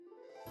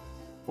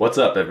What's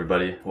up,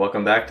 everybody?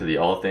 Welcome back to the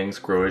All Things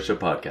Croatia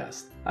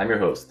podcast. I'm your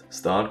host,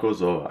 Stanko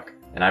Zovak,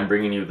 and I'm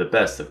bringing you the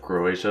best of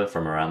Croatia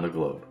from around the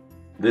globe.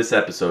 This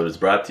episode is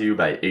brought to you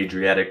by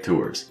Adriatic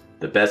Tours,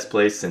 the best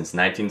place since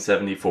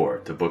 1974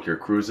 to book your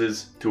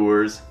cruises,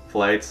 tours,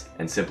 flights,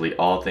 and simply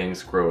all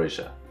things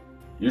Croatia.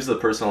 Use the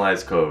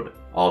personalized code,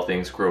 All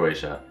Things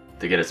Croatia,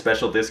 to get a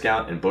special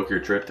discount and book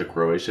your trip to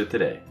Croatia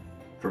today.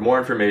 For more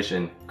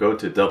information, go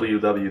to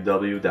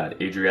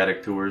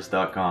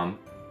www.adriatictours.com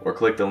or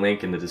click the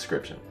link in the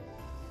description.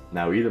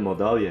 Now idemo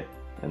dalje,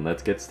 and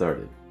let's get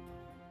started.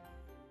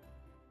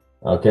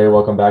 Okay,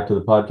 welcome back to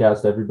the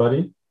podcast,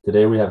 everybody.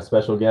 Today we have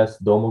special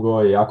guest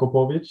Domagoj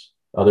Jakopović,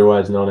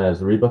 otherwise known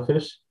as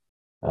Ribafish.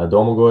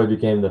 Domagoj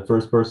became the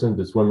first person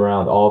to swim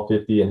around all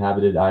 50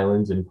 inhabited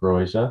islands in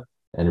Croatia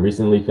and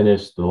recently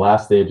finished the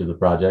last stage of the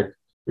project,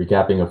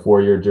 recapping a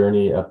 4-year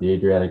journey up the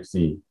Adriatic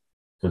Sea,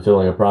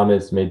 fulfilling a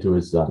promise made to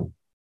his son.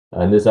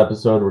 In this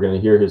episode, we're going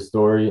to hear his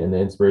story and the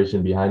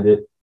inspiration behind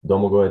it.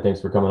 Domagoj,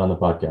 thanks for coming on the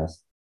podcast.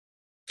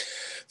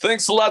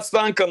 Thanks a lot,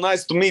 Stanka.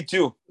 Nice to meet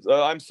you.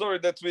 I'm sorry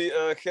that we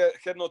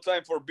had no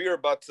time for beer,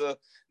 but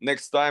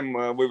next time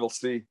we will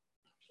see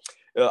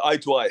eye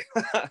to eye.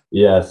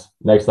 Yes,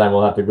 next time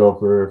we'll have to go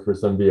for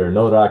some beer.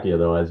 No rakia,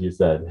 though, as you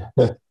said.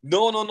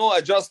 No.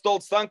 I just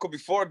told Stanko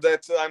before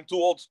that I'm too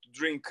old to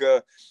drink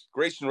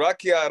Croatian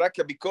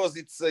rakia because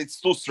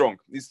it's too strong.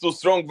 It's too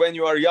strong when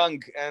you are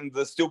young and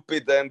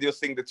stupid and you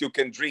think that you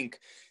can drink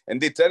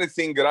and eat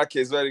anything.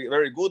 Rakia is very,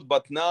 very good.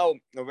 But now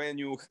when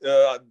you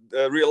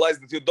realize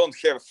that you don't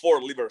have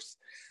 4 livers,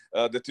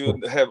 that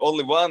you have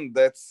only one,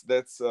 that's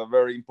a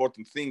very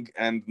important thing.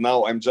 And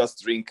now I'm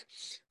just drink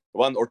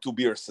 1 or 2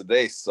 beers a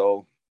day.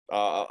 So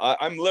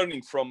I'm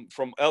learning from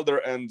elder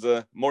and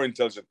more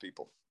intelligent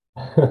people.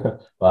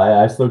 Well,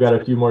 I still got a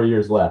few more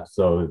years left,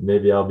 so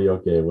maybe I'll be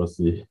okay. We'll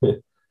see.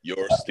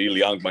 You're still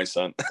young, my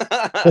son.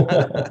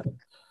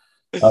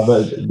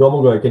 But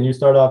Domagoj, can you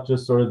start off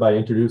just sort of by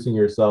introducing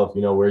yourself,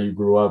 where you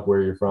grew up,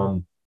 where you're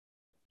from?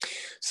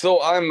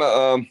 So I'm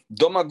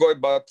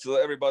Domagoj, but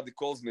everybody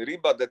calls me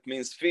Riba. That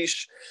means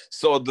fish.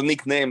 So the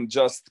nickname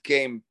just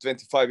came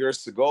 25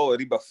 years ago,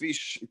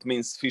 Ribafish. It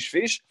means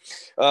fish.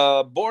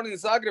 Born in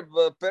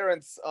Zagreb,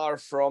 parents are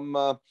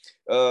from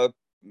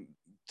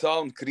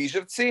town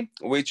Križevci,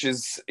 which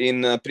is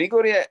in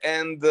Prigorje,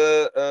 and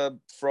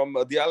from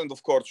the island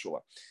of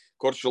Korčula.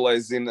 Korčula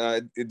is in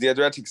the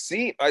Adriatic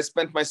Sea. I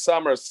spent my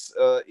summers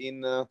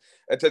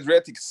at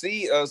Adriatic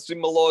Sea,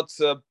 swim a lot,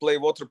 play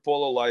water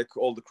polo like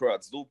all the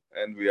Croats do,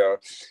 and we are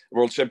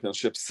world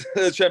champions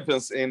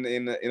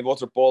in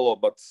water polo,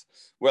 but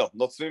well,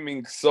 not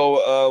swimming.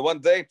 So one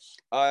day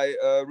I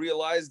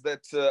realized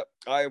that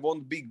I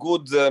won't be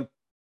good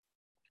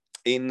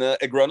in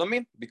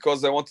agronomy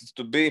because I wanted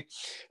to be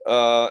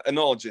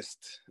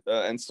enologist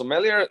and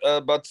sommelier,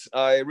 but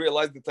I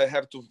realized that I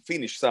have to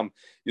finish some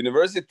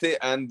university,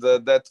 and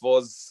that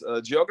was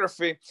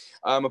geography.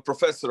 I'm a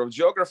professor of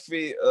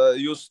geography,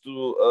 used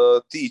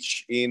to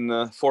teach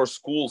in 4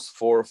 schools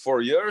for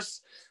 4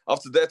 years.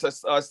 After that,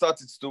 I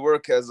started to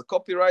work as a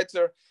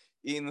copywriter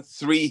in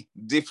 3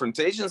 different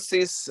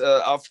agencies.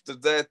 After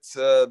that,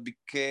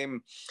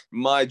 became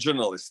my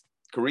journalist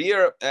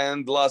career,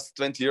 and last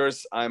 20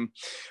 years I'm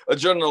a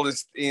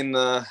journalist in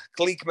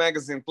Click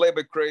magazine,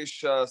 Playboy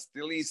Croatia,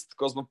 Stilist,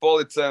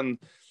 Cosmopolitan,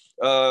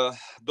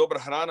 Dobra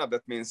hrana,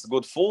 that means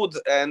good food,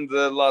 and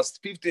the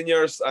last 15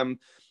 years I'm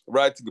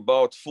writing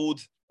about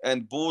food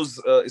and booze,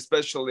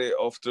 especially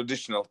of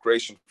traditional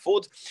Croatian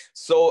food.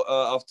 So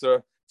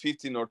after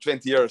 15 or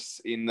 20 years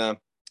in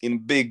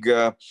big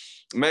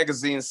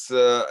magazines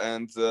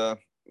and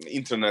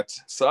internet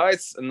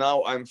sites,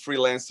 now I'm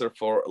freelancer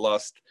for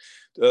last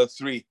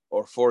 3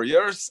 or 4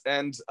 years,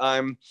 and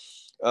I'm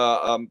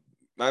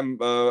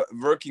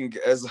working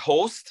as a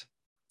host.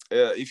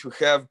 If you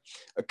have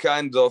a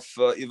kind of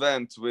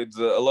event with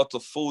a lot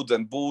of food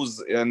and booze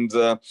and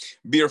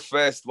beer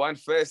fest, wine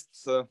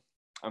fest,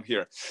 I'm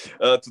here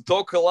to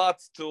talk a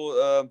lot,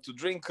 to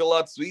drink a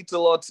lot, to eat a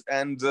lot,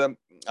 and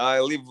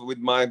I live with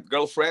my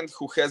girlfriend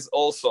who has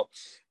also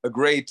a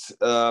great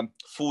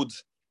food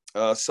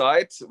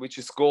site, which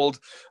is called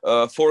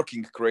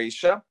Forking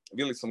Croatia,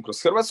 Vilicom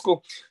kroz Hrvatsku.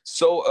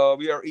 So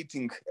we are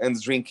eating and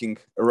drinking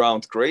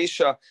around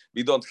Croatia.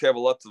 We don't have a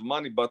lot of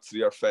money, but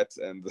we are fat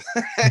and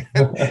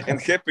and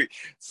happy.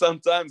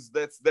 Sometimes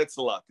that's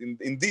a lot.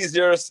 In these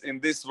years, in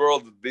this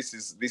world, this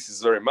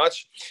is very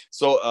much.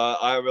 So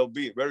I will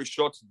be very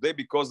short today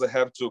because I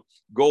have to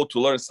go to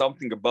learn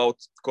something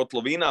about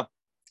kotlovina.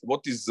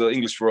 What is the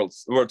English word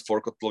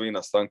for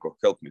kotlovina, Stanko?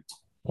 Help me.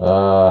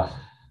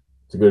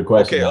 It's a good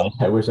question.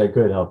 Okay, I wish I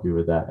could help you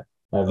with that.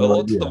 I have no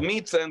idea. A lot of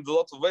meat and a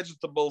lot of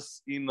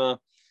vegetables in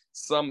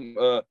some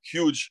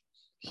huge.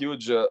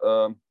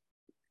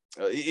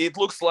 It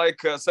looks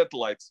like a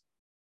satellite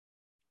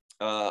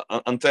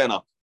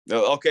antenna.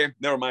 Okay,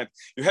 never mind.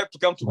 You have to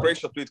come to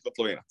Croatia to eat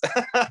kotlovina.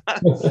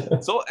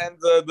 So,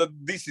 and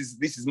this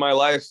is my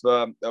life.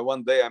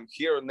 One day I'm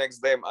here, next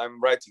day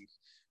I'm writing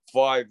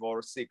 5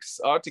 or 6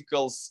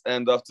 articles,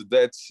 and after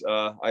that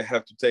I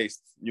have to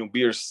taste new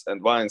beers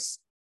and wines.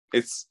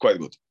 It's quite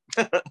good.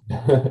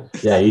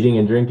 Yeah, eating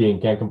and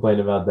drinking, can't complain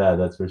about that.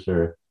 That's for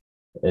sure.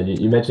 And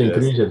you mentioned Yes.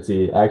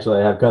 Križevci.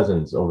 Actually, I have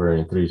cousins over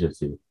in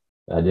Križevci.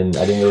 I didn't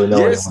really know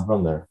Yes, anyone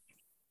from there.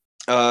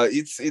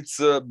 it's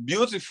a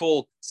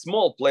beautiful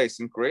small place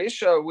in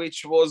Croatia,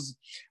 which was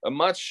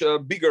much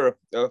bigger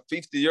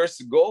 50 years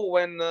ago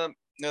when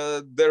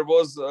there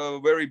was a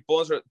very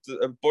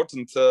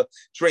important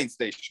train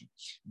station.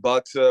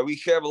 But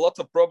we have a lot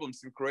of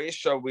problems in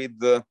Croatia with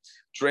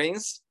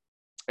trains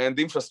and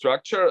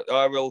infrastructure.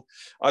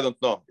 I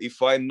don't know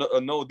if I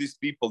know these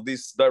people,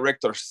 these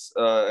directors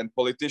and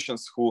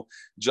politicians who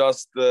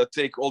just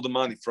take all the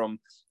money from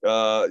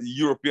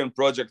European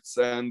projects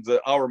and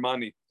our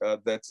money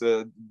that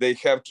they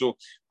have to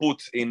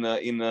put in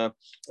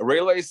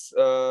railways.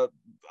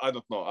 I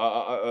don't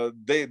know.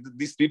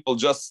 These people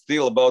just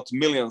steal about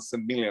millions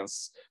and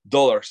millions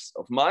dollars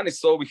of money.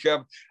 So we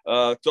have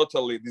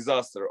totally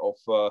disaster of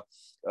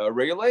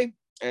railway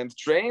and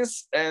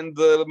trains, and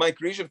my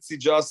Križevci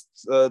just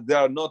they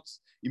are not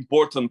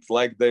important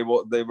like they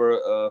were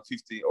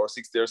 50 or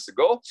 60 years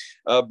ago,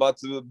 but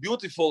a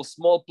beautiful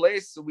small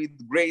place with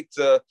great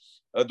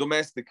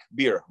domestic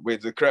beer,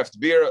 with the craft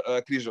beer,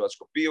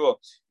 Križevačko pivo.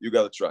 You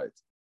gotta try it.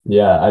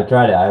 Yeah, I've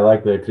tried it. I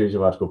like the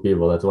Križevačko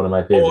pivo. That's one of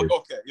my Oh, favorites.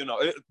 okay. You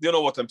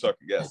know what I'm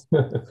talking. Yes.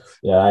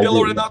 Yeah, I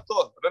Hello, do.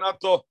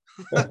 Renato.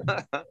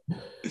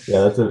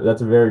 Yeah,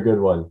 that's a very good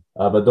one.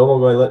 But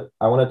Domagoj,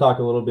 I want to talk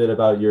a little bit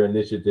about your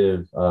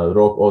initiative,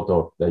 Rok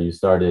Oto, that you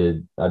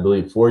started, I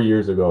believe, 4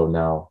 years ago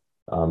now.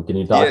 Can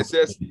you talk Yes,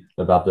 yes.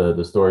 about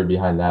the story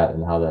behind that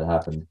and how that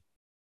happened?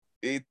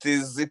 It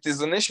is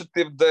an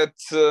initiative that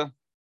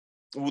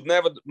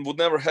would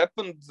never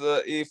happen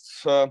if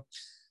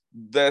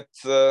that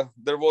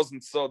there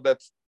wasn't so that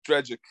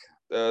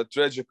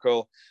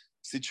tragical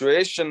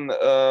situation.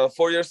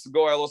 4 years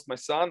ago, I lost my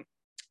son,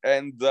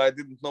 and I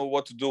didn't know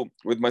what to do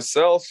with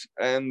myself.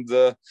 And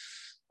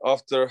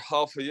after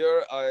half a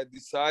year, I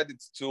decided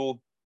to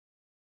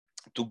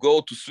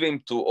go to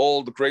swim to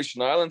all the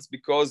Croatian islands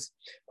because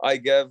I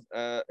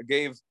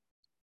gave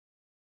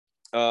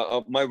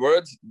my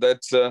word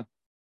that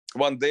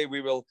one day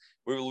we will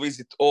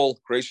visit all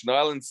Croatian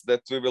islands,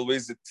 that we will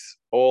visit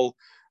all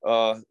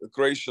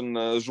Croatian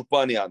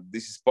Županija.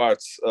 This is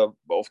parts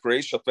of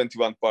Croatia,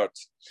 21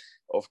 parts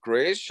of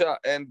Croatia,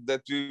 and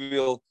that we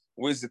will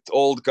visit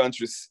all the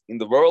countries in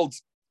the world.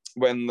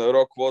 When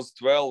Rok was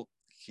 12,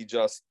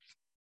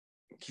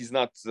 he's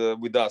not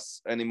with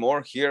us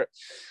anymore here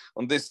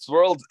on this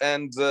world,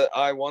 and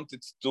I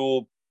wanted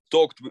to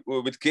talk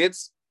with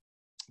kids,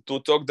 to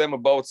talk them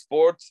about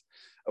sport,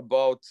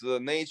 about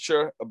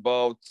nature,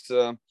 about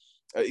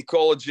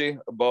ecology,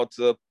 about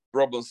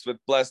problems with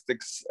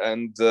plastics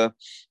and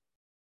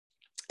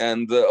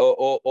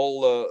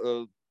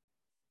all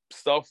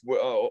stuff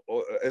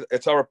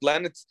at our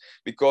planet,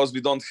 because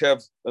we don't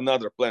have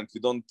another planet. We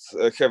don't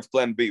have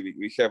plan B.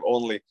 We have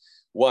only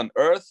one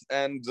Earth,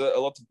 and a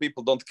lot of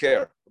people don't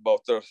care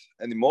about Earth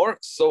anymore.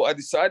 So I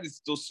decided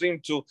to swim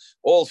to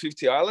all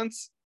 50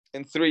 islands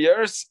in 3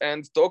 years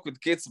and talk with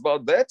kids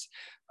about that,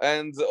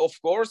 and of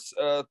course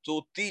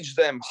to teach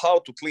them how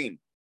to clean,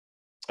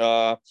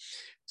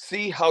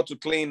 see how to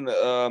clean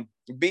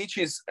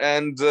beaches,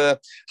 and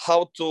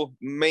how to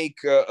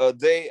make a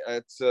day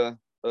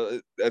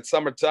at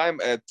summertime,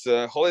 at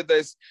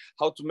holidays,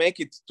 how to make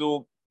it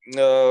to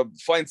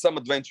find some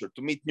adventure,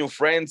 to meet new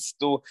friends,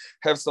 to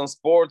have some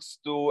sports,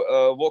 to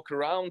walk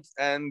around.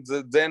 And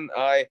then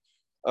I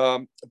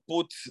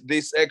put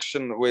this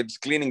action with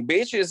cleaning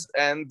beaches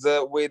and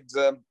with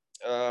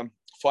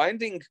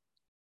finding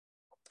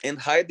and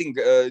hiding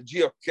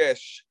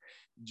geocache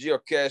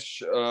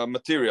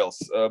materials,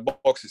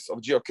 boxes of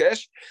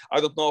geocache. I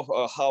don't know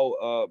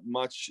how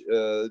much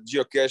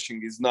geocaching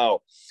is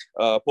now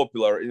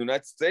popular in the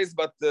United States,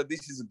 but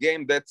this is a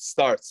game that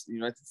starts in the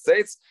United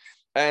States.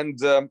 And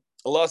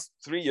last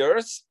 3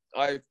 years,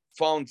 I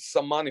found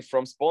some money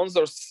from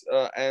sponsors,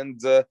 and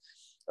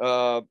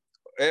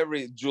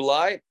every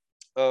July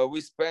we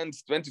spend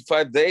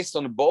 25 days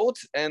on a boat,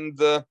 and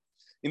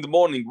in the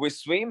morning we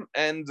swim,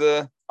 and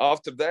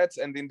after that,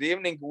 and in the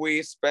evening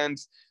we spend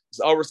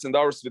hours and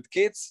hours with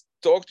kids,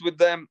 talked with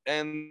them,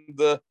 and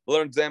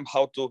learned them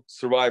how to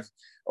survive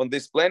on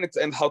this planet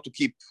and how to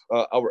keep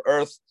our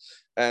Earth.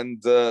 And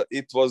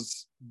it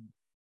was,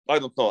 I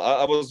don't know,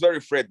 I was very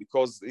afraid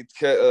because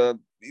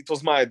it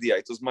was my idea,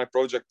 it was my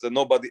project.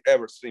 Nobody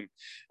ever swim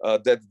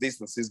that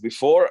distances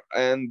before,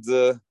 and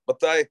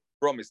but I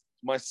promised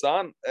my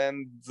son,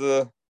 and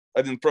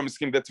I didn't promise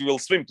him that we will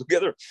swim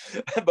together,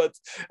 but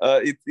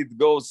it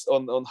goes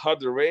on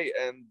harder way.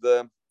 And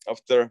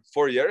after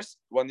 4 years,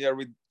 1 year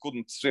we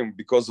couldn't swim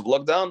because of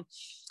lockdown.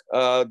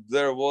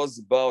 There was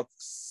about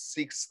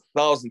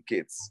 6,000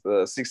 kids,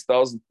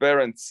 6,000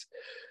 parents.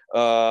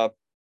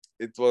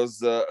 It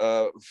was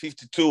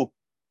 52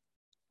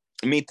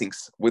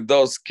 meetings with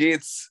those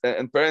kids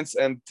and parents,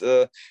 and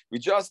we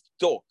just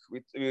talk.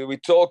 We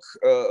talk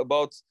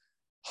about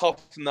half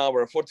an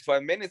hour,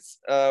 45 minutes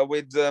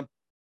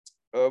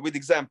with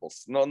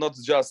examples. Not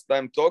just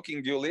I'm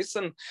talking, you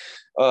listen,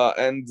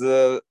 and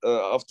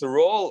after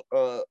all,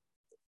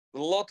 a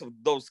lot of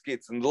those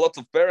kids, and a lot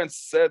of parents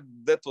said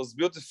that was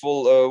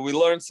beautiful. We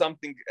learned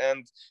something,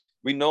 and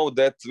we know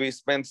that we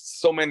spent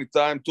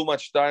too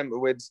much time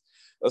with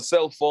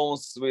cell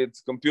phones, with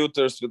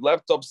computers, with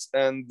laptops,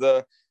 and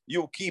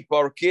you keep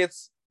our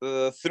kids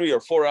 3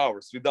 or 4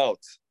 hours without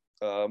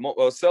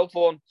a cell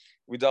phone,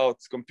 without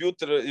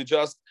computer. You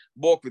just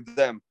walk with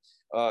them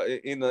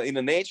in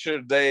a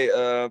nature. They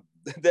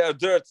they are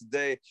dirt.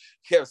 They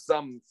have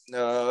some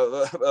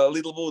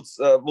little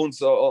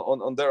wounds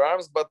on their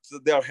arms, but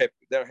they are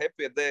happy. They are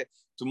happy. They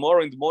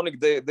tomorrow in the morning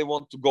they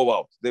want to go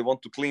out. They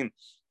want to clean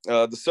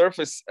the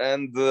surface,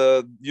 and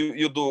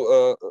you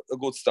do a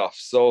good stuff.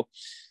 So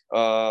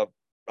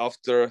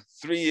after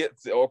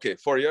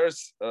 4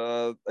 years,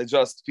 I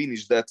just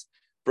finished that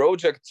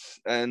project,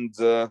 and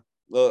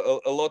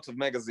a lot of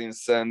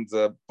magazines and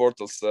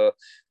portals,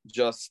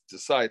 just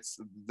sites,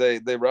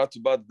 they wrote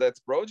about that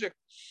project.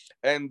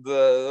 And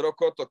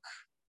Rokotok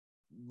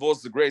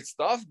was great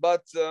stuff,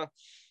 but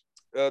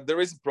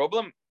there is a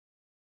problem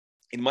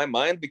in my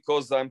mind,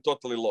 because I'm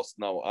totally lost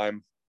now.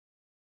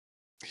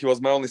 He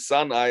was my only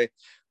son. I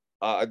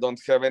don't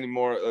have any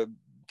more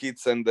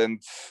kids, and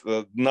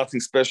nothing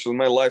special in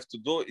my life to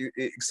do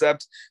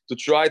except to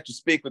try to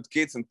speak with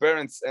kids and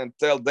parents and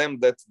tell them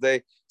that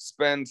they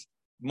spend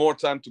more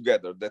time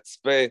together, that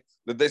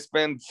they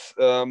spend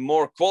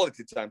more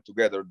quality time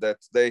together, that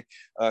they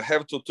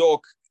have to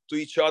talk to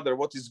each other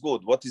what is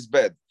good, what is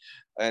bad,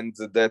 and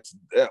that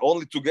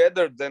only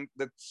together then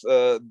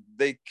that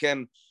they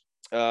can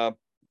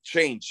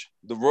change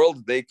the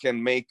world, they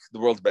can make the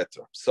world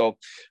better. So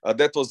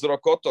that was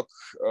Rokotok,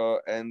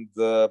 and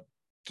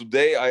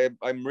today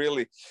I'm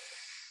really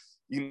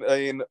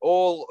in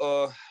all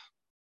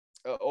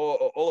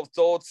of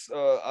thoughts.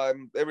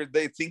 I'm every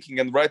day thinking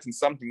and writing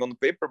something on the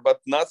paper, but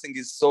nothing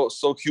is so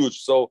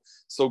huge,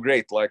 so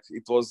great like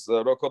it was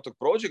Rokotok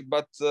project.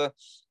 But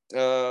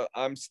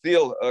I'm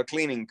still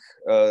cleaning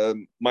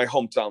my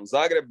hometown,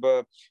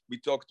 Zagreb. We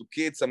talk to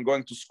kids. I'm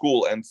going to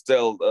school and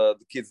tell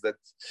the kids that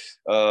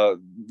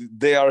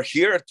they are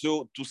here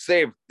to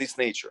save this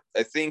nature.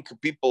 I think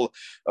people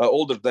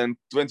older than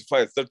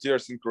 25, 30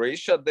 years in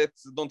Croatia that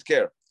don't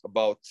care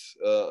about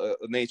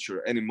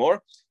nature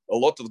anymore, a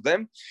lot of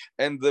them,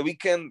 and we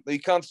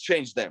can't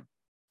change them.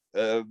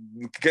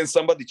 Can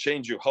somebody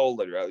change you? How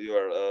old are you? You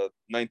are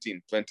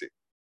 19, 20?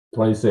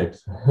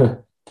 26.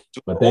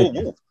 But thank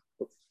you.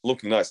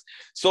 Looking nice.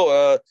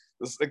 So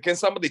can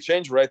somebody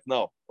change right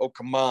now? Oh,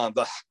 come on.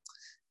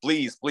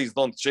 Please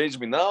don't change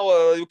me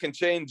now. You can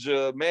change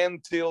man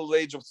till the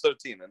age of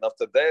 13. And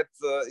after that,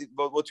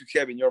 what you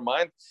have in your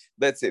mind,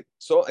 that's it.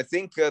 So I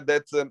think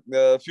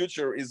that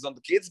future is on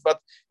the kids, but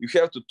you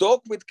have to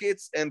talk with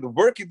kids and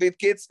work with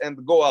kids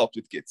and go out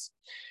with kids.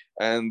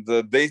 And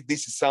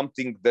this is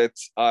something that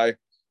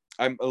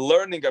I'm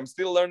learning. I'm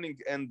still learning,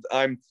 and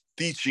I'm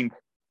teaching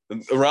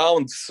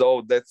around.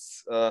 So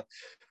that's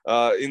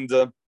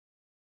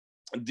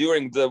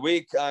during the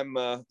week, I'm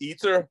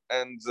eater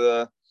and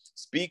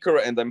speaker,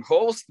 and I'm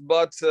host.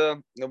 But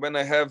when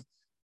I have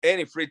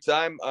any free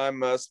time,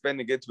 I'm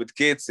spending it with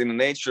kids in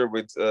nature,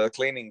 with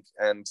cleaning,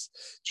 and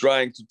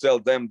trying to tell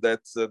them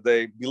that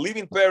they believe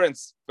in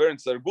parents.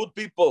 Parents are good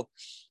people.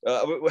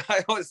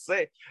 I always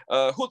say,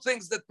 who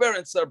thinks that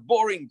parents are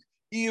boring,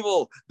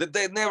 evil, that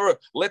they never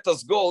let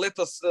us go, let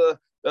us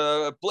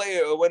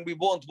play when we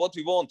want, what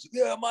we want?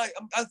 Yeah,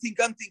 I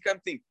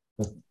think.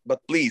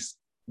 But please,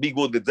 be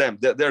good with them.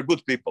 They're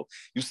good people.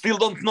 You still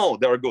don't know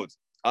they are good.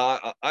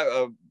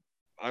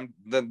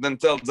 Then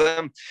tell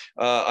them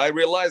I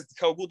realized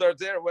how good are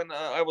they when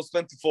I was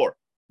 24,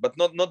 but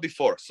not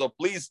before. So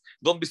please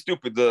don't be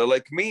stupid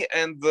like me,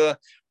 and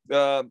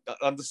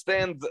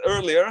understand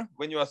earlier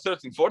when you are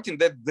 13, 14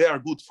 that they are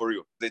good for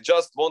you. They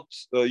just want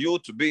you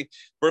to be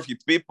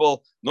perfect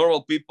people,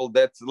 normal people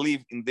that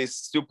live in this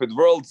stupid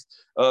world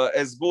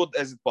as good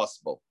as it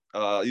possible.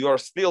 You are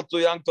still too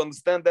young to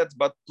understand that,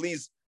 but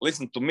please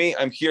listen to me.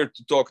 I'm here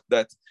to talk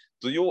that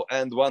to you,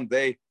 and one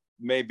day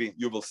maybe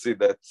you will see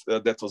that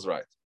that was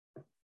right.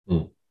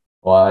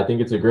 Well, I think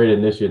it's a great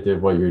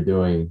initiative what you're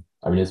doing.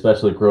 I mean,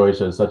 especially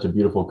Croatia is such a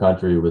beautiful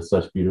country with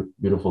such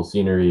beautiful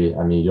scenery.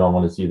 I mean, you don't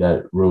want to see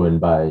that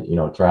ruined by,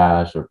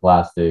 trash or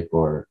plastic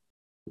or,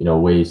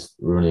 waste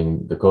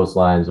ruining the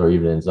coastlines, or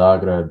even in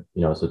Zagreb,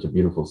 such a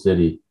beautiful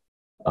city.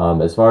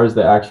 As far as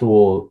the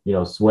actual,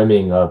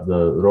 swimming of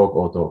the Rok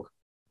Otok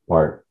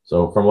part.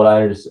 So from what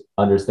I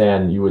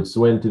understand, you would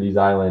swim to these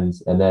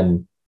islands, and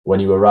then when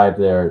you arrive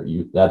there,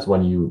 that's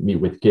when you meet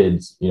with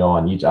kids,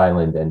 on each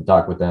island and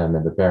talk with them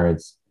and the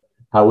parents.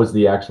 How was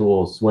the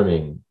actual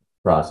swimming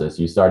process?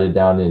 You started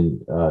down in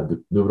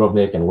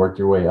Dubrovnik and worked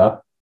your way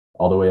up,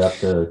 all the way up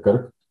to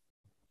Krk?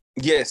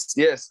 Yes.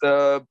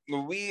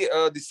 We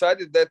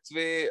decided that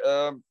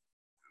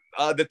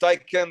that I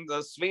can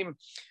swim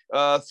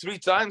 3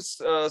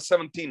 times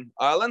 17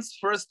 islands.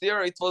 First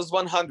year it was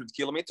 100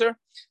 kilometer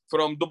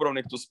from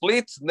Dubrovnik to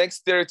Split.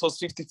 Next year it was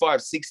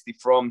 55, 60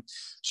 from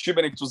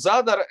Šibenik to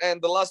Zadar,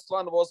 and the last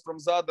one was from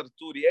Zadar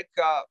to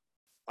Rijeka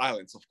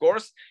islands. Of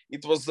course,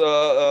 it was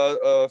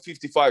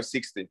 55,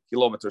 60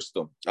 kilometers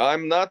too.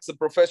 I'm not a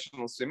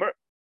professional swimmer.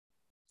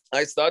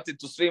 I started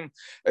to swim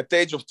at the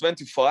age of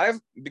 25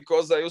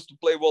 because I used to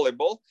play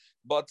volleyball,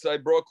 but I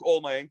broke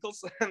all my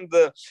ankles. And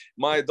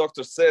my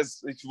doctor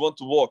says, if you want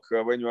to walk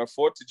when you are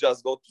 40,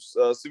 just go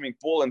to a swimming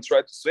pool and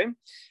try to swim.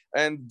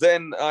 And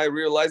then I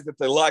realized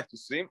that I like to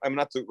swim. I'm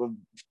not a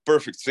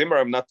perfect swimmer.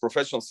 I'm not a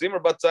professional swimmer,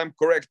 but I'm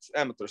correct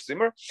amateur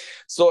swimmer.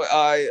 So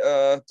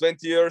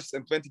 20 years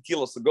and 20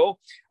 kilos ago,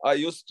 I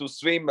used to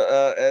swim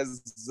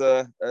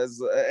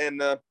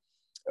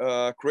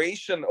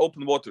Croatian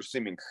open water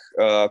swimming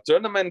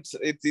tournament.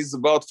 It is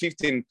about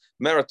 15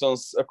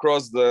 marathons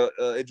across the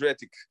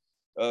Adriatic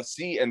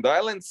Sea and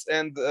islands,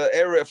 and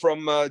area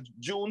from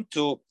June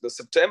to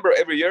September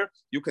every year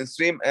you can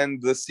swim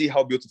and see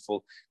how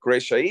beautiful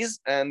Croatia is.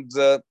 And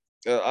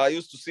I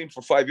used to swim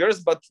for 5 years,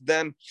 but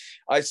then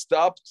I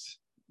stopped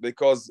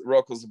because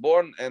Rock was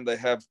born and I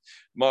have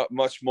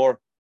much more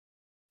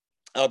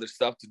other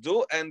stuff to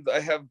do, and I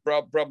have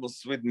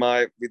problems with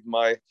my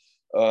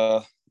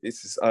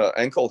this is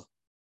ankle.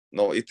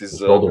 No, it is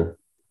shoulder.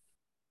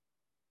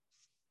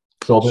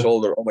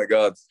 Shoulder. Oh my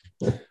God!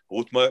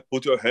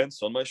 Put your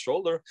hands on my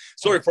shoulder.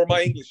 Sorry for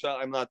my English.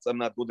 I'm not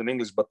good in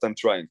English, but I'm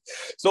trying.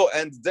 So,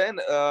 and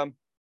then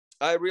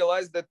I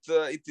realized that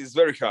it is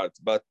very hard.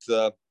 But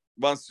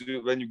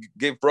when you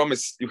gave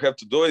promise, you have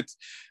to do it.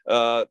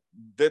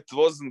 That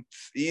wasn't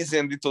easy,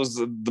 and it was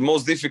the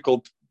most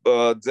difficult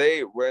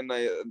day when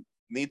I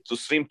need to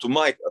swim to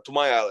my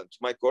island, to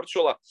my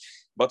Korčula,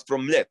 but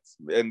from Ljet,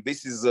 and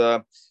this is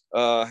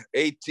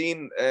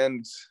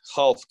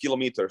 18.5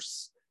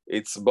 kilometers.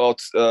 It's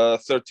about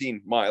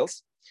 13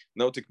 miles,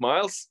 nautic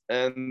miles,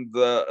 and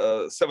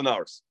 7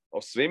 hours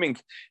of swimming.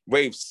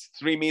 Waves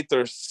 3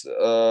 meters,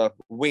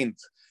 wind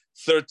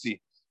 30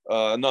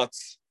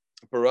 knots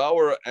per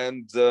hour,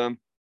 and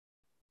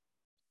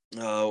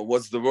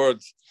what's the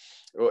word?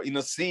 In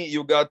the sea,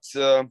 you got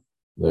the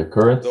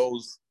currents.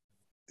 Those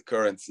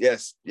currents,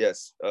 yes.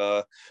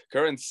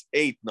 Currents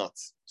 8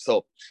 knots.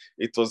 So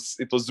it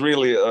was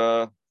really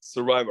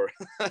survivor.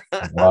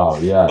 Wow,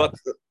 yeah.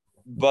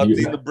 But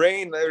in the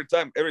brain, every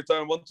time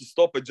I want to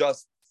stop, I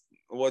just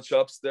watch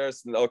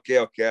upstairs and okay,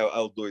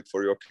 I'll do it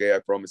for you. Okay, I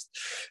promised.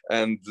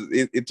 And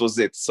it was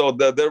it. So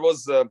there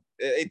was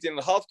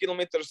 18.5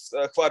 kilometers,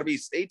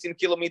 Hvarvis 18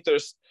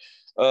 kilometers,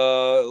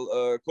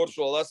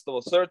 Korčula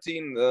Lastovo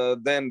 13.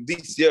 Then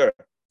this year,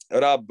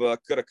 Rab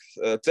Krk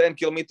 10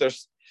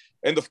 kilometers.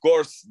 And of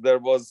course, there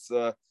was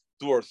 2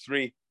 or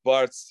 3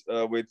 parts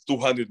with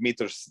 200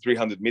 meters,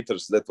 300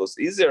 meters. That was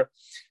easier.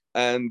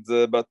 And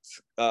but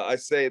I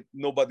say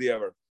nobody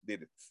ever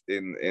did it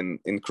in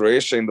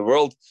Croatia, in the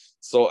world.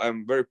 So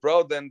I'm very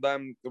proud, and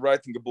I'm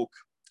writing a book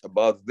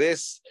about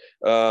this.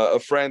 A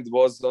friend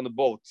was on a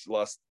boat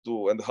last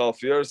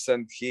 2.5 years,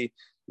 and he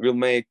will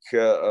make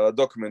a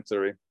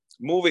documentary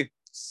movie.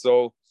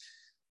 So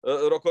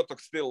Rokotok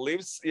still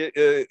lives.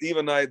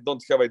 Even I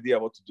don't have idea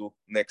what to do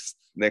next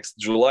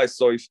July.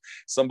 So if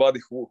somebody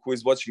who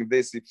is watching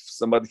this, if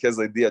somebody has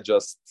idea,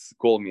 just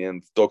call me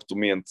and talk to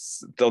me and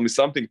tell me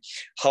something,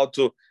 how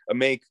to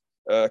make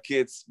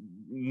kids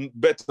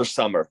better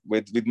summer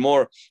with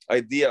more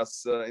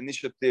ideas,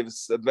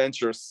 initiatives,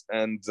 adventures,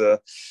 and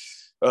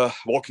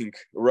walking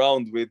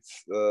around with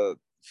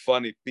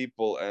funny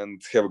people and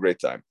have a great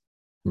time.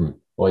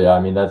 Well, yeah, I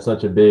mean, that's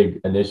such a big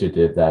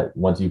initiative that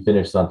once you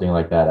finish something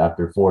like that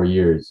after 4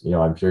 years,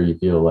 I'm sure you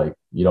feel like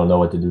you don't know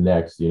what to do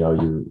next.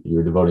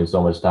 You're devoting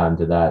so much time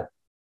to that.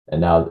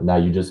 And now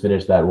you just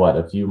finished that, what,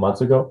 a few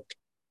months ago?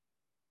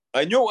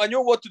 I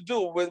knew what to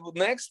do with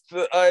next.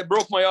 I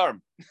broke my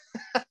arm.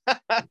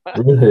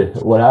 Really?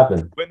 What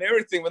happened? When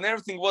everything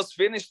was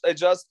finished, I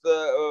just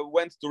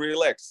went to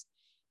relax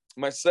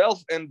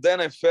myself, and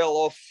then I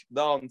fell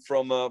down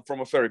from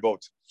a ferry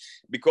boat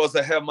because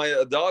I have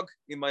my dog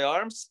in my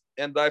arms,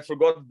 and I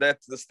forgot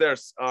that the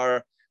stairs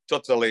are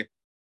totally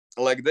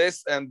like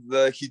this, and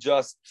he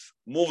just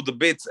moved a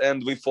bit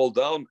and we fall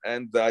down,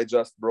 and I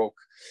just broke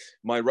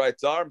my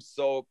right arm.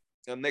 So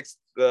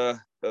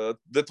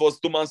that was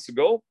 2 months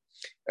ago,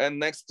 and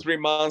next 3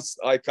 months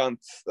I can't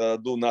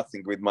do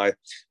nothing with my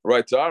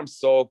right arm.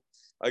 So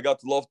I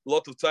got a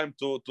lot of time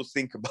to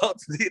think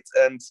about it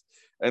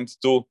and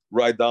to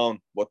write down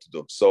what to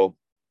do. So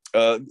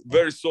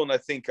very soon I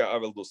think I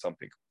will do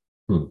something.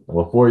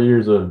 Well, 4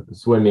 years of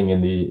swimming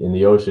in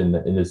the ocean,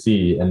 in the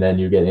sea, and then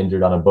you get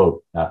injured on a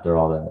boat after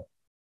all that.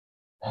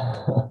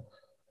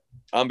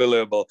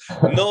 Unbelievable.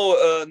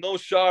 No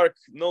shark,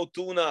 no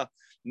tuna,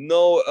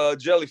 no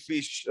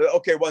jellyfish.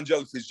 Okay, one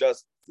jellyfish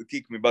just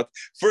kicked me, but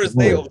first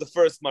day of the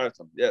first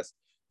marathon, yes.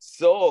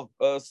 So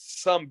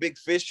some big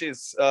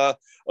fishes, a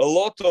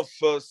lot of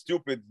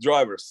stupid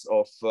drivers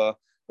of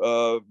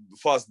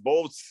fast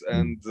boats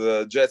and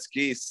jet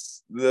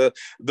skis. The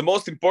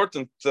most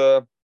important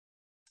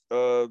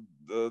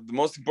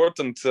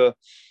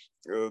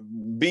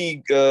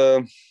big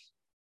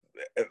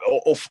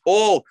of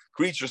all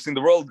creatures in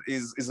the world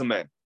is a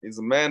man. Is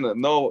a man.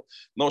 No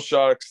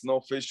sharks,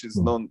 no fishes,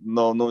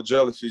 no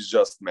jellyfish,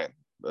 just man.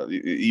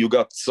 You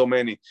got so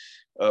many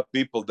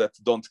people that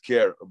don't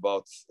care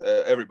about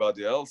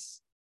everybody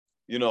else.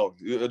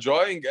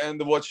 enjoying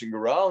and watching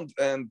around,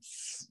 and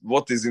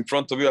what is in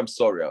front of you. I'm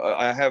sorry,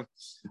 I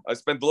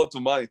spent a lot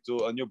of money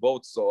to a new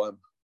boat, so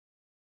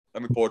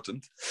I'm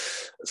important.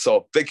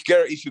 So take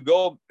care if you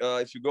go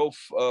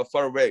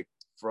far away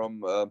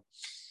from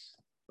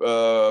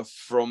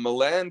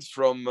land,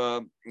 from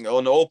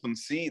on open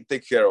sea.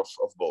 Take care of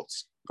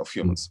boats, of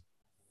humans.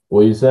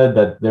 Well, you said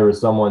that there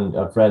was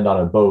a friend on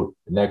a boat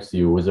next to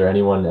you. Was there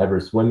anyone ever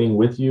swimming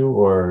with you,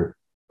 or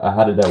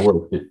how did that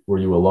work? Were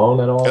you alone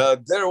at all?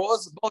 There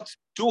was about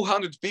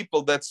 200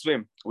 people that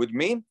swim with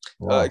me,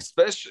 Wow.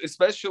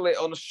 especially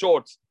on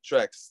short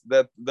tracks.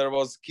 That there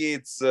was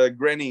kids,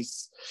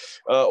 grannies,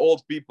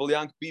 old people,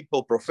 young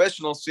people,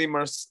 professional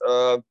swimmers.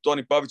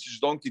 Toni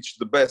Pavičić-Donkić,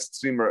 the best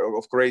swimmer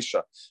of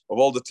Croatia of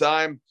all the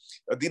time.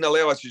 Dina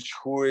Levačić,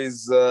 who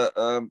is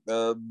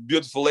a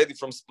beautiful lady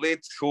from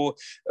Split, who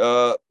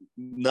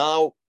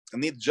now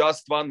need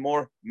just one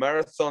more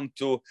marathon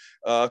to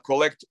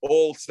collect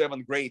all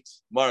 7 great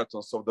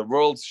marathons of the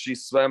world. She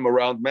swam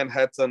around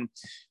Manhattan,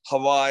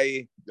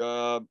 Hawaii,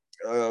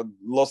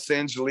 Los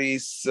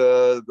Angeles,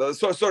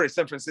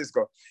 San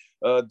Francisco.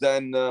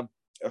 Then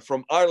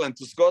from Ireland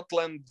to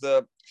Scotland,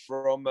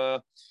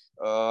 from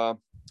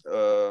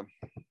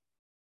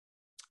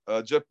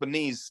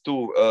Japanese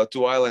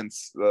two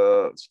islands,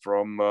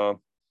 from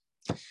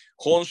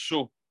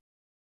Honshu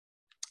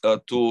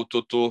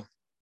to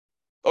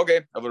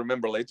okay, I will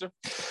remember later.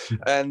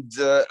 And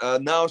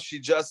now she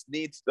just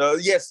needs,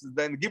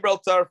 then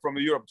Gibraltar, from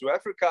Europe to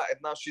Africa, and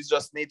now she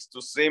just needs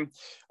to swim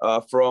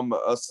from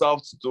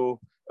south to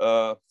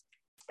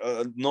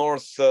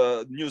north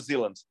New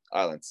Zealand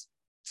islands.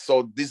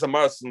 So these are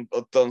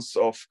marathons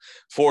of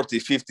 40,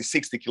 50,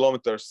 60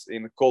 kilometers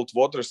in cold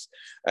waters.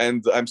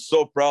 And I'm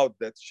so proud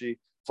that she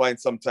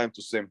finds some time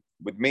to swim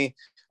with me.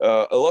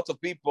 A lot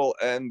of people,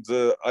 and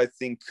I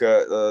think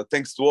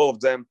thanks to all of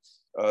them,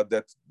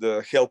 that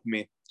helped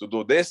me to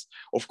do this.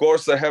 Of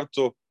course, I have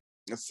to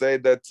say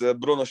that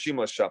Bruno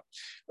Šimleša,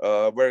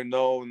 very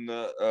known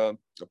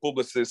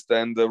publicist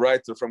and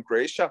writer from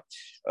Croatia,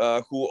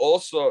 who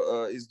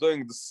also is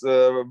doing this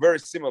very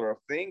similar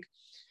thing.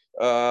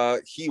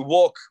 He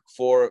walk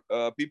for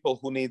people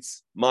who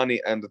needs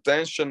money and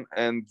attention,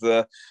 and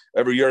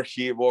every year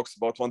he walks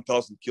about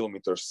 1,000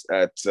 kilometers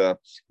at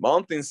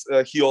mountains.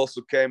 He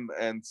also came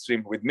and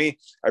swim with me.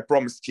 I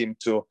promised him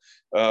to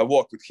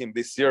walk with him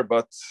this year,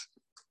 but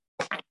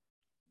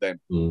then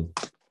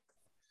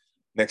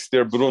next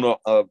year,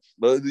 Bruno,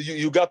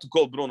 you got to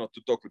call Bruno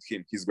to talk with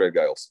him. He's a great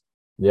guy also.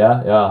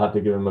 Yeah, I'll have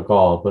to give him a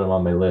call. I'll put him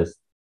on my list.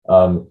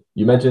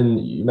 You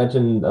mentioned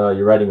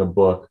you're writing a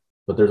book,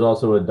 but there's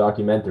also a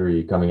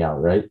documentary coming out,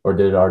 right? Or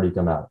did it already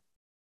come out?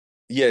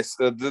 Yes,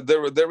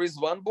 there is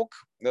one book,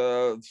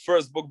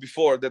 first book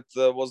before that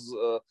was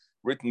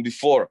written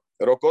before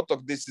Rock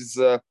Otok. This is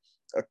a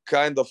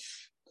kind of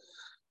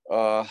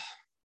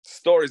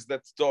stories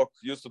that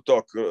used to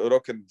talk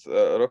Rock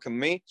and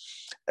me,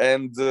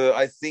 and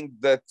I think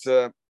that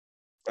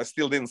I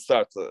still didn't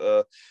start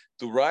to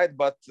write,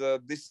 but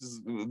this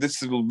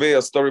will be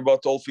a story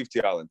about all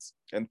 50 islands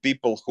and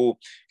people who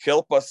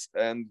help us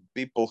and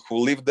people who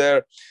live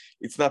there.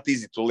 It's not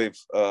easy to live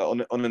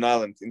on an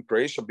island in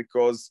Croatia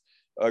because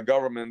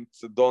government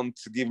don't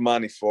give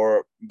money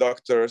for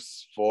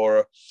doctors,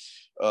 for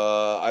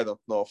I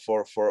don't know,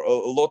 for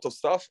a lot of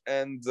stuff,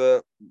 and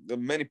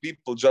many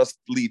people just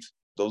leave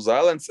those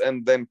islands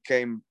and then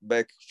came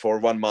back for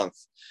 1 month.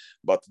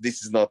 But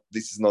this is not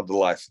the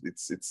life.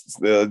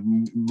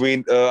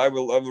 I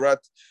will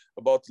write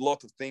about a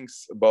lot of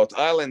things about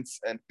islands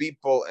and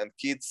people and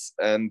kids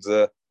and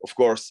of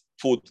course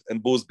food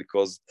and booze,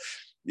 because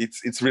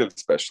it's really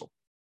special.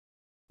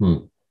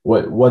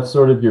 What's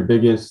sort of your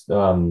biggest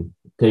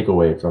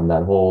takeaway from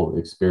that whole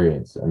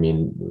experience? I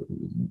mean,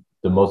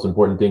 the most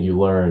important thing you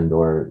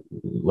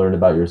learned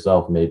about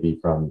yourself maybe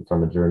from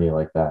a journey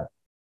like that.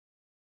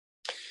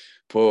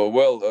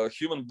 Well,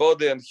 human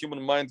body and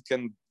human mind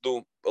can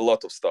do a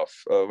lot of stuff.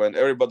 When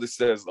everybody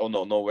says, oh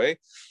no way,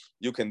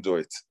 you can do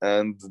it.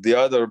 And the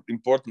other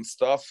important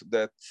stuff,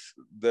 that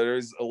there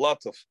is a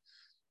lot of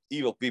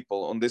evil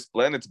people on this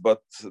planet,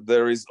 but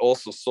there is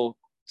also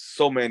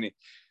so many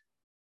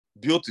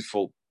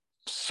beautiful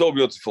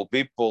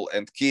people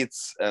and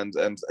kids and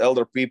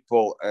elder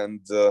people,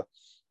 and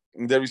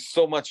there is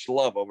so much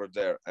love over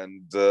there.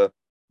 And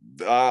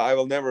I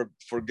will never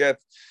forget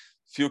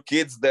few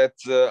kids that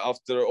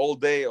after all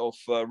day of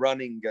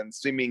running and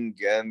swimming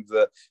and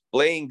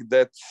playing,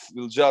 that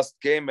will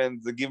just came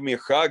and give me a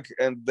hug,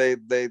 and they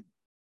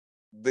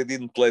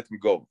didn't let me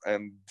go,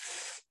 and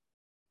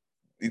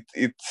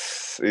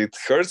it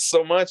hurts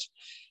so much,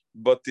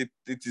 but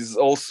it is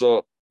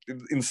also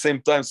in the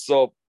same time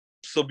so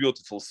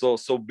beautiful,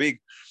 so big.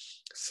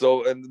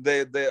 So, and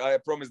I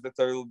promise that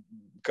I will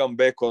come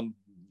back on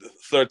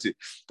 30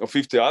 or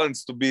 50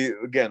 islands to be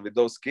again with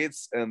those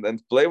kids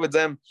and play with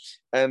them.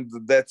 And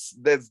that's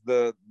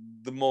the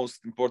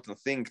most important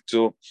thing,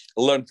 to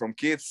learn from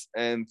kids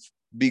and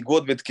be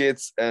good with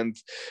kids, and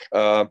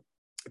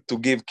to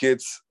give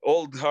kids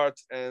all the heart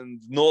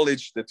and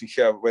knowledge that we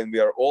have when we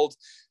are old,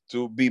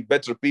 to be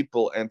better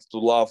people and to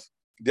love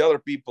the other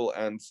people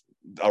and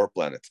our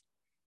planet.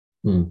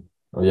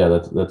 Oh yeah,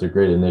 that's a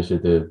great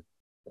initiative,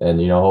 and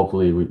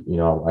hopefully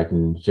I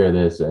can share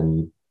this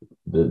and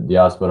the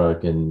diaspora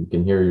can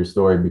hear your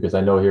story, because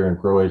I know here in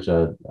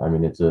Croatia, I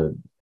mean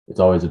it's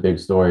always a big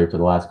story. For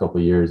the last couple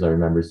of years, I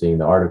remember seeing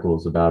the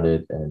articles about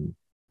it, and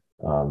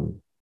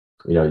um,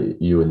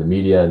 you in the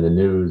media and the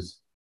news,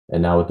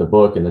 and now with the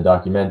book and the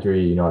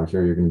documentary, I'm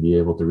sure you're going to be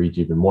able to reach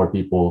even more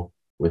people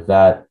with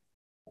that.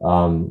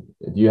 Do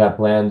you have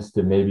plans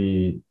to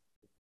maybe,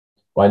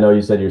 well, I know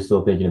you said you're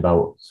still thinking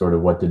about sort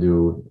of what to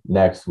do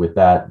next with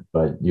that,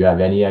 but do you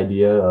have any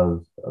idea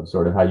of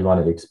sort of how you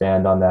want to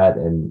expand on that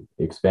and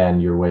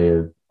expand your way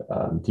of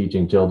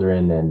teaching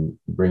children and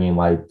bringing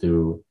light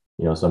to,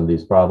 some of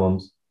these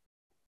problems?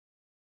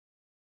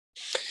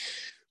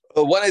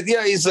 One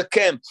idea is a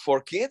camp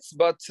for kids,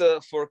 but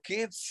for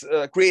kids,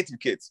 creative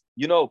kids.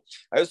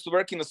 I used to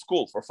work in a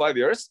school for 5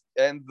 years,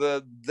 and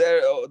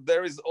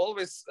there is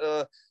always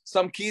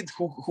some kid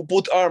who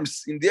put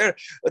arms in the air.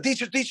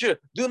 Teacher,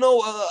 do you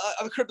know?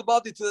 I've heard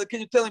about it.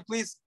 Can you tell him,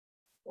 please?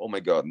 Oh my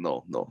God,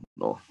 no.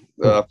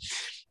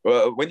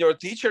 When you're a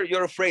teacher,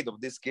 you're afraid of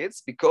these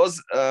kids,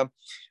 because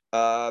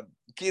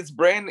kids'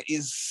 brain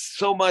is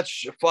so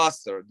much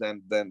faster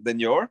than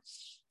yours.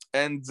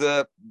 And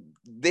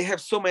they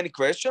have so many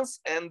questions,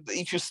 and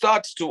if you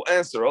start to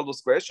answer all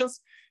those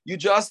questions, you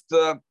just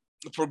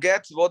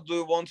forget what do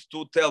you want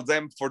to tell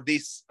them for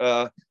this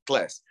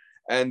class.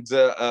 And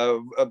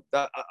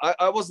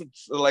I wasn't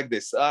like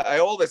this. I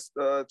always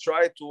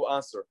try to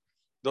answer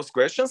those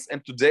questions.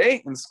 And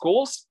today in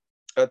schools,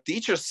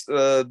 teachers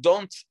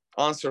don't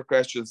answer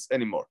questions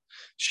anymore.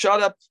 Shut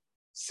up,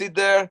 sit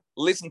there,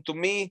 listen to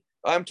me.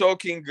 I'm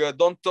talking,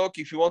 don't talk.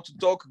 If you want to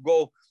talk,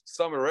 go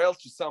somewhere else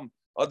to some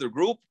other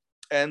group.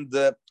 And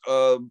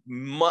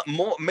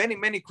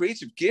many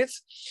creative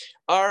kids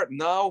are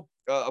now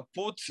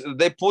put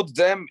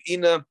them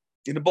in a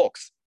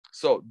box.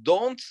 So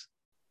don't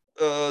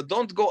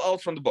go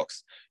out from the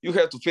box. You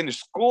have to finish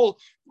school.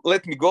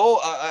 Let me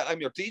go.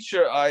 I'm your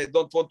teacher. I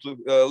don't want to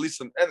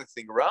listen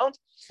anything around.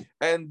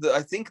 And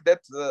I think that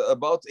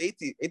about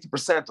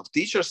 80% of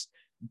teachers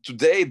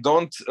today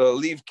don't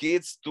leave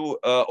kids to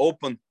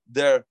open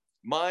their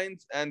mind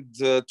and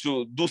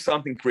to do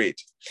something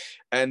creative.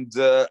 And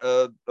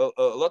a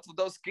lot of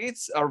those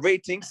kids are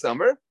waiting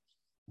summer.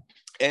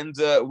 And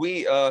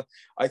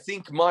I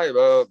think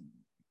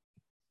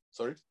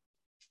sorry.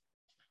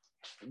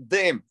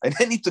 Damn, and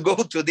I need to go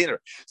to dinner.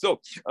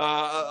 So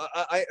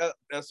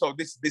so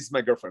this is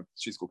my girlfriend.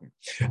 She's cooking,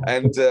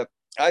 and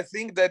I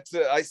think that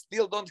I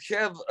still don't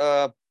have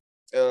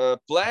a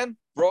plan,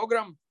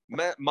 program,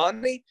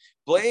 money,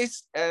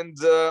 place, and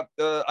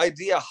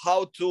idea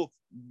how to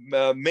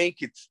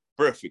make it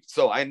perfect.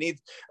 So I need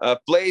a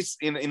place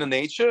in a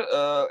nature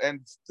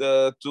and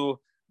to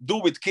do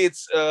with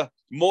kids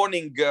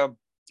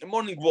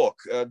morning walk,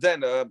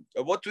 then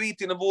what to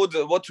eat in the wood,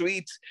 what to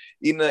eat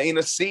in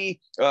a sea,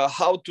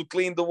 how to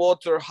clean the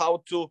water,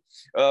 how to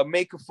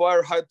make a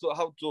fire, how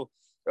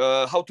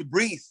to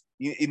breathe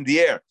in the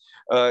air,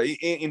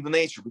 in the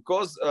nature,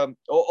 because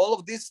all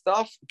of this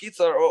stuff, kids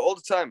are all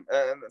the time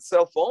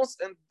cell phones,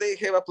 and they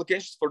have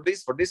applications for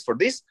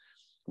this.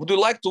 Would you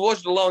like to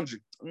wash the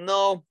laundry?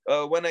 No.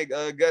 When I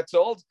get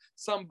old,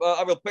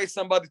 I will pay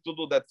somebody to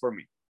do that for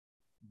me.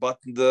 But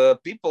the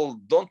people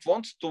don't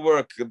want to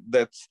work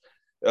that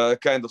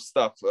kind of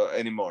stuff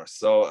anymore.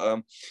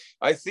 So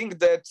I think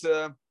that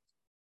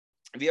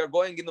we are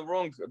going in the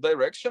wrong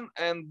direction,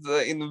 and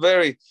in a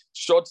very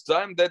short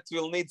time that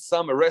will need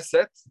some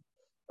reset.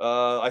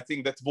 I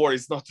think that war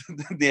is not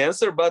the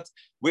answer, but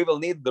we will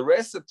need the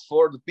reset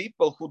for the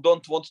people who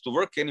don't want to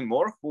work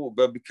anymore, who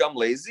become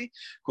lazy,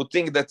 who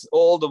think that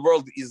all the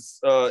world is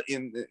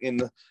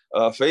in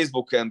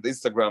Facebook and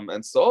Instagram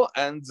and so.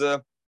 And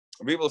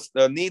we will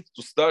need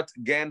to start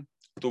again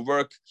to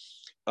work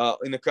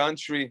in a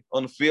country,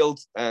 on a field,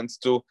 and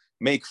to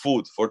make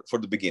food for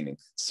the beginning.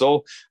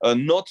 So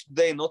not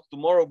today, not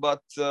tomorrow,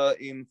 but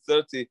in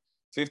 30,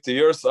 50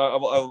 years, I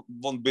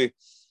won't be.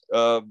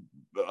 I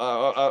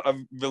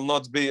will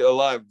not be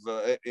alive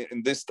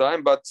in this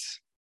time, but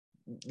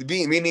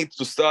we need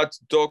to start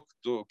to talk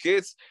to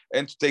kids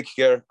and to take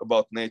care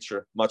about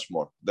nature much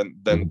more than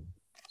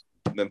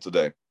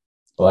today.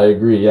 Well, I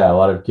agree. Yeah, a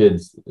lot of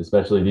kids,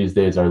 especially these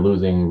days, are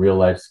losing real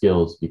life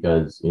skills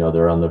because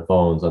they're on their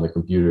phones, on the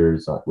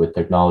computers, with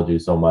technology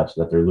so much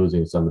that they're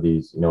losing some of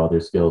these other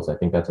skills. I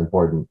think that's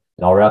important.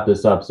 And I'll wrap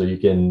this up so you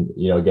can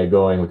get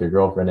going with your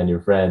girlfriend and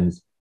your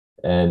friends.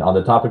 And on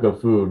the topic of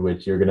food,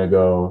 which you're gonna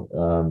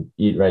go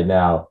eat right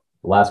now,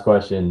 last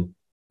question: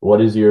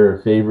 what is your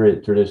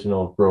favorite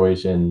traditional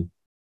Croatian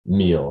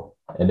meal?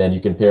 And then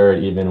you can pair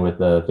it even with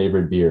a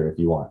favorite beer if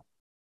you want.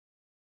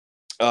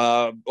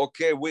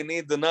 Okay, we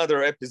need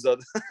another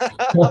episode.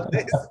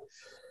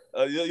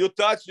 You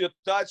touch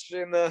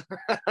in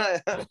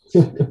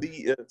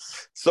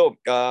so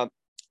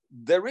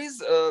there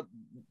is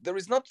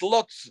not a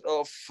lot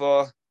of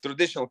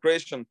traditional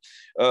Croatian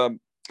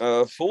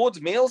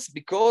food meals,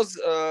 because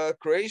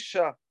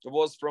Croatia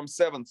was from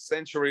 7th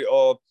century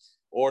or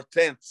or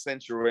 10th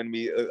century when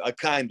we a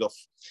kind of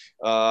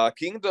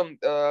kingdom.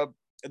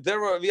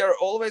 We are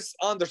always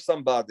under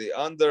somebody,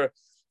 under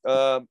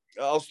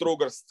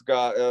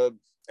Austro-Ugarska,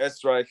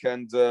 Österreich,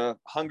 and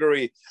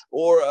Hungary,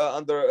 or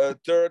under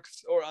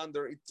Turks, or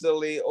under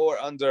Italy, or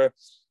under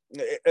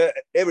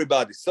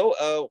everybody.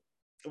 So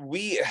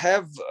we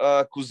have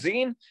a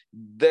cuisine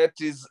that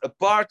is a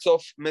part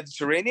of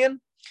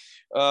Mediterranean,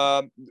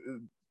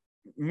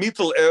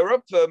 Middle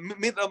Europe,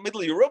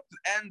 Middle Europe,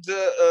 and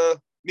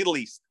Middle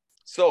East.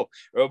 So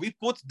we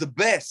put the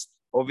best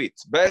of it,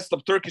 best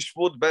of Turkish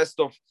food, best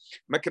of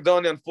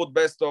Macedonian food,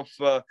 best of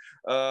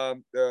I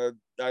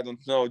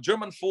don't know,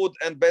 German food,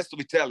 and best of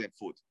Italian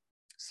food.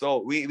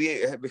 So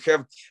we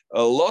have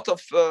a lot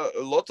of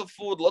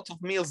food, lot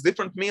of meals,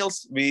 different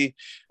meals. We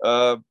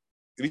have,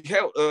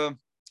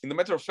 in the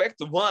matter of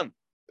fact, one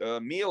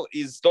meal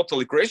is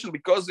totally Croatian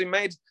because we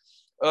made.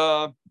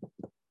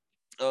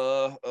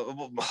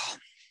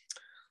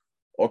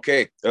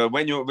 Okay,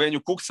 when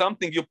you cook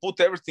something, you put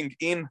everything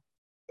in.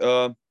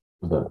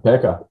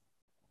 Peka.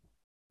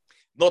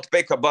 Not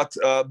peka, but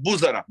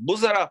buzara.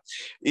 Buzara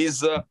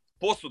is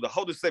posuda.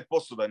 How do you say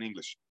posuda in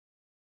English?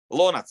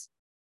 Lonac.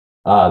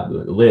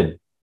 Lid.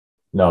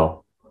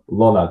 No,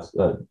 lonac.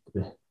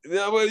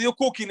 Well, you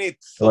cook in it.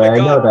 Oh, I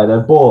know that. A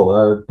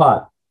bowl,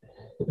 pot.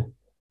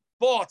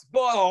 Pot.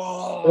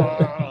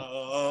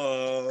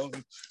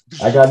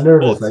 I got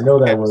nervous. I know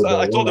that word.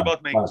 I told you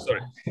about mango.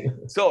 Sorry.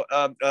 So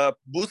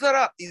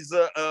buzara is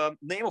a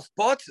name of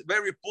pot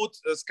where we put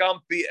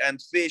scampi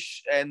and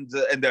fish and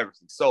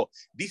everything. So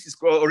this is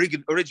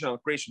original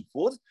Croatian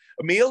food,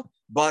 a meal.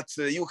 But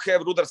you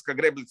have rudarska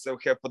greblica, you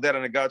have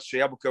poderane gače,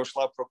 jabuke u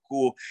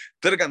šlaproku,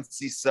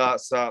 trganci sa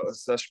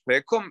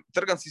špekom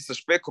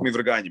I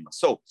vrganjima.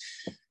 So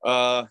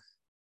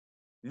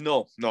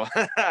no,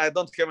 I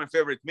don't have my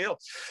favorite meal,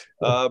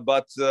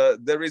 but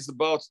there is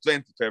about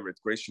 20 favorite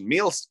Croatian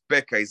meals.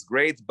 Peka is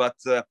great, but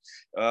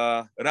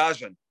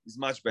ražanj is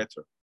much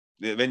better.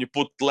 When you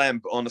put lamb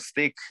on a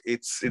stick,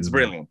 it's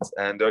brilliant.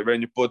 And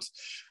when you put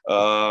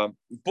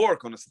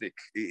pork on a stick,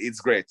 it's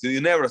great.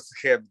 You never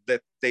have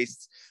that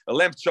taste.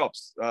 Lamb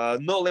chops,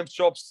 no lamb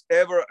chops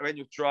ever when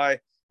you try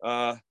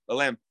a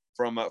lamb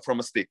from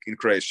a stick in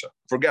Croatia.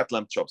 Forget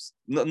lamb chops.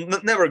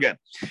 Never again.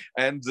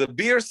 And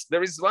beers,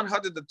 there is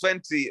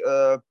 120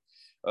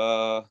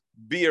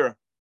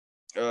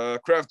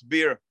 craft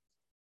beer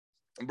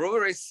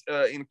breweries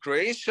in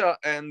Croatia,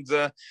 and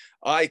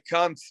I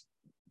can't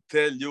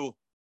tell you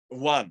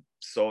one.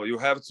 So you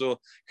have to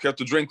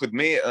drink with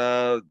me.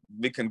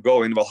 We can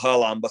go in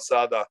Valhalla,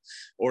 Ambasada,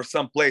 or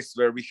some place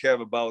where we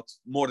have about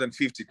more than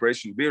 50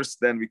 Croatian beers.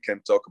 Then we can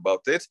talk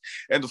about it.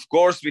 And of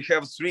course, we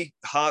have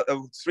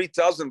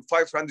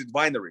 3,500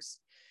 wineries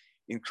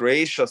in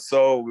Croatia.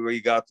 So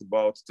we got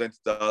about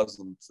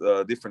 20,000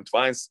 different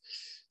wines.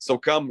 So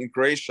come in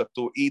Croatia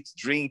to eat,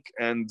 drink,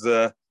 and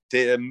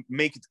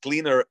make it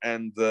cleaner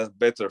and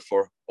better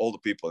for all the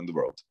people in the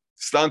world.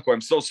 Stanko, I'm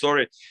so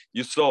sorry.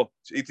 You saw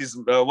it is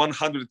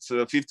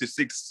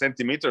 156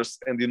 centimeters,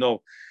 and you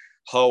know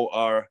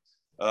how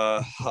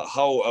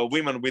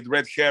women with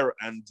red hair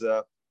and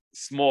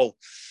small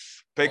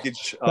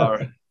package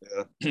are.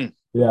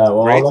 Yeah,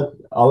 well,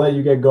 I'll let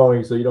you get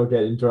going so you don't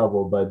get in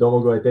trouble. But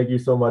Domagoj, thank you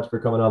so much for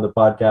coming on the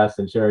podcast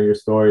and sharing your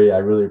story. I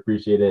really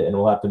appreciate it, and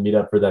we'll have to meet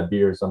up for that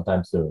beer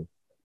sometime soon.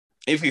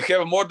 If you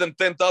have more than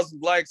 10,000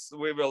 likes,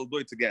 we will do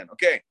it again.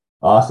 Okay.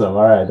 Awesome.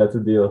 All right. That's a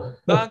deal.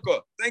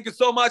 Stanko, thank you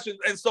so much,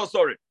 and so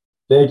sorry.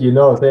 Thank you.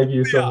 No, thank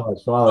you so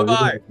much. Wow,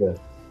 bye-bye.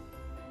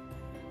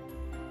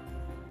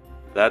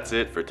 That's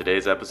it for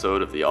today's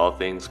episode of the All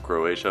Things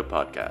Croatia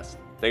podcast.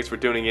 Thanks for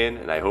tuning in,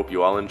 and I hope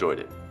you all enjoyed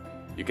it.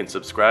 You can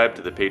subscribe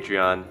to the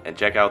Patreon and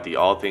check out the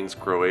All Things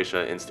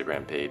Croatia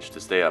Instagram page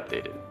to stay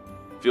updated.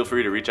 Feel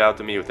free to reach out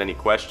to me with any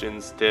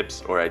questions,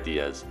 tips, or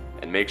ideas,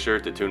 and make sure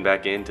to tune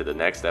back in to the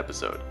next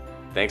episode.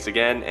 Thanks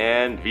again,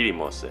 and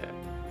vidimo se!